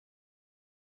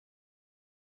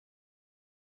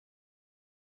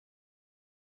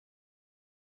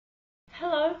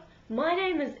Hello, my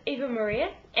name is Eva Maria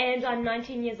and I'm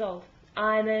 19 years old.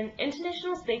 I'm an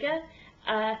international speaker,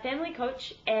 a family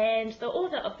coach and the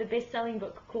author of the best-selling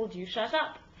book called You Shut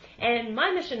Up. And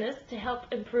my mission is to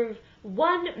help improve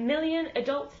 1 million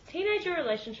adult-teenager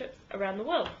relationships around the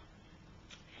world.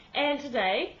 And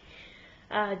today,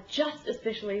 just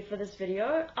especially for this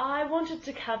video, I wanted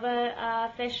to cover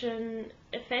fashion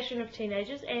of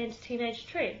teenagers and teenage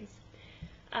trends.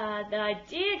 The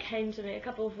idea came to me a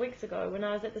couple of weeks ago when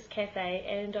I was at this cafe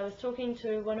and I was talking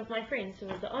to one of my friends who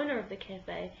was the owner of the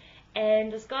cafe,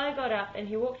 and this guy got up and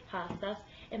he walked past us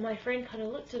and my friend kind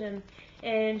of looked at him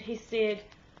and he said,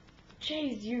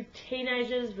 "Geez, you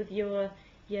teenagers with your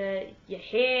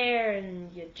hair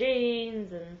and your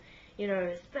jeans and, you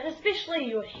know, but especially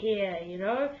your hair, you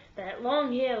know, that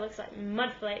long hair looks like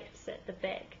mud flakes at the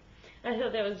back." I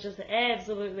thought that was just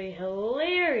absolutely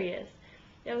hilarious.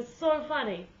 It was so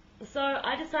funny. So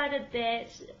I decided that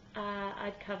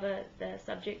I'd cover the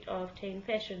subject of teen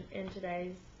fashion in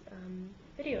today's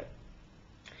video.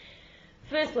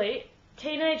 Firstly,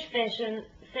 teenage fashion,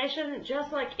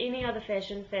 just like any other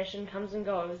fashion comes and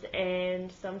goes,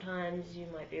 and sometimes you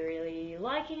might be really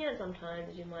liking it,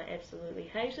 sometimes you might absolutely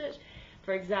hate it.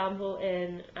 For example,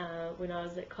 when I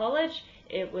was at college,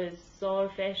 it was so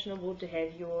fashionable to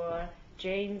have your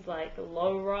jeans like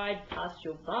low ride past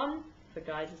your bum, for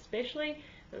guys especially.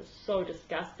 It was so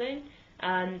disgusting.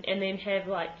 And then have,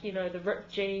 like, you know, the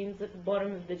ripped jeans at the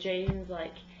bottom of the jeans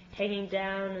like hanging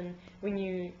down, and when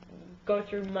you go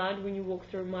through mud, when you walk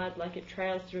through mud, like it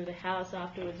trails through the house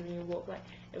afterwards when you walk. Like,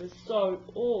 it was so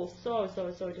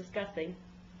disgusting.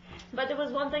 But there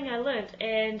was one thing I learned,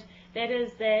 and that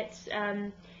is that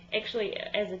actually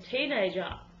as a teenager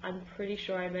I'm pretty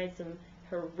sure I made some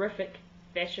horrific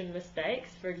fashion mistakes.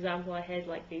 For example, I had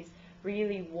like these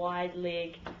really wide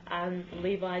leg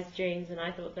Levi's jeans, and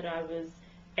I thought that I was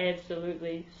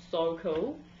absolutely so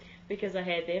cool because I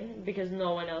had them, because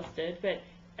no one else did. But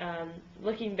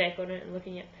looking back on it and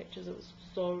looking at pictures, it was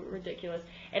so ridiculous,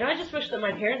 and I just wish that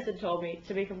my parents had told me,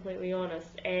 to be completely honest,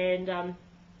 and I'm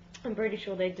pretty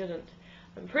sure they didn't.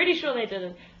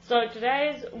 So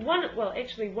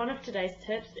one of today's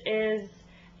tips is,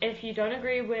 if you don't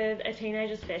agree with a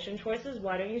teenager's fashion choices,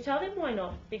 why don't you tell them why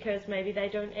not? Because maybe they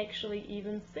don't actually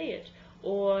even see it,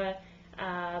 or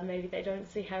maybe they don't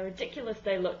see how ridiculous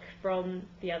they look from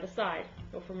the other side,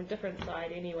 or from a different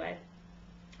side anyway.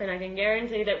 And I can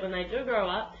guarantee that when they do grow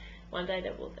up, one day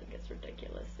they will think it's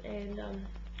ridiculous. And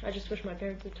I just wish my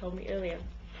parents had told me earlier.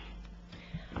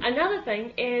 Another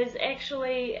thing is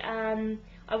actually,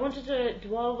 I wanted to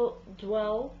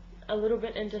dwell a little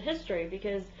bit into history,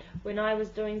 because when I was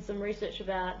doing some research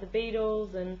about the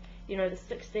Beatles and, you know, the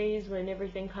 60s, when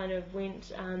everything kind of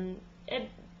went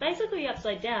basically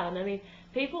upside down. I mean,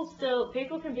 people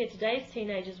compare today's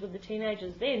teenagers with the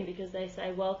teenagers then, because they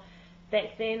say, well,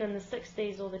 back then in the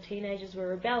 60s all the teenagers were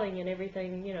rebelling and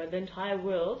everything, you know, the entire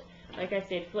world, like I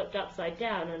said, flipped upside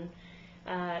down, and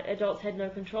adults had no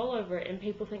control over it. And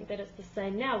people think that it's the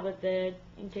same now with the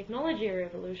technology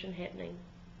revolution happening.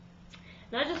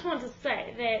 And I just want to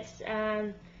say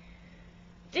that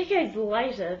decades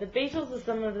later, the Beatles are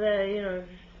some of the, you know,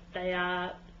 they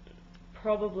are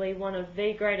probably one of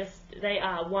the greatest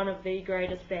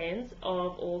bands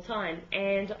of all time.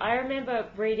 And I remember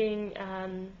reading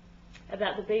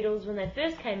about the Beatles when they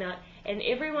first came out, and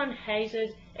everyone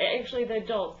hated, actually the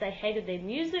adults, they hated their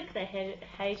music, they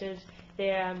hated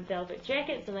their velvet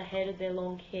jackets, and they hated their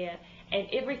long hair, and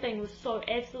everything was so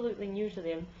absolutely new to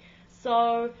them.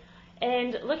 So,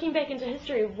 and looking back into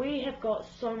history, we have got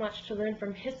so much to learn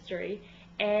from history,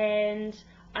 and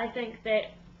I think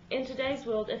that in today's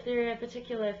world, if there are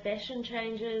particular fashion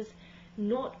changes,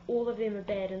 not all of them are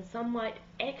bad, and some might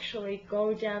actually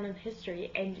go down in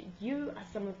history, and you are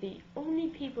some of the only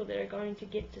people that are going to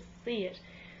get to see it.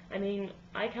 I mean,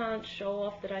 I can't show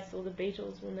off that I saw the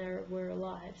Beatles when they were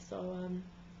alive, so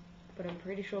but I'm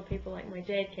pretty sure people like my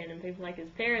dad can, and people like his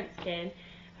parents can,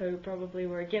 who probably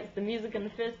were against the music in the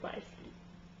first place.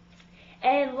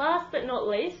 And last but not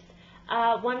least,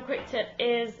 one quick tip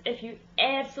is, if you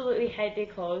absolutely hate their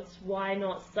clothes, why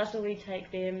not subtly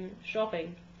take them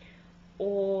shopping?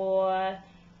 Or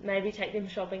maybe take them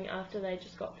shopping after they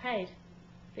just got paid.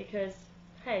 Because,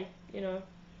 hey, you know,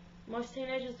 most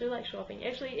teenagers do like shopping.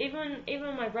 Actually,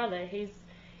 even my brother, he's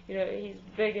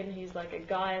big and he's like a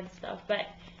guy and stuff, but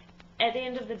at the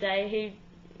end of the day,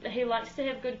 he likes to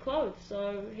have good clothes,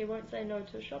 so he won't say no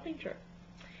to a shopping trip.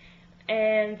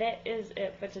 And that is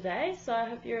it for today, so I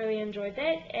hope you really enjoyed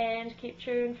that, and keep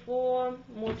tuned for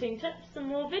more teen tips and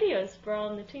more videos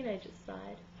from the teenagers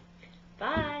side.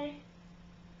 Bye!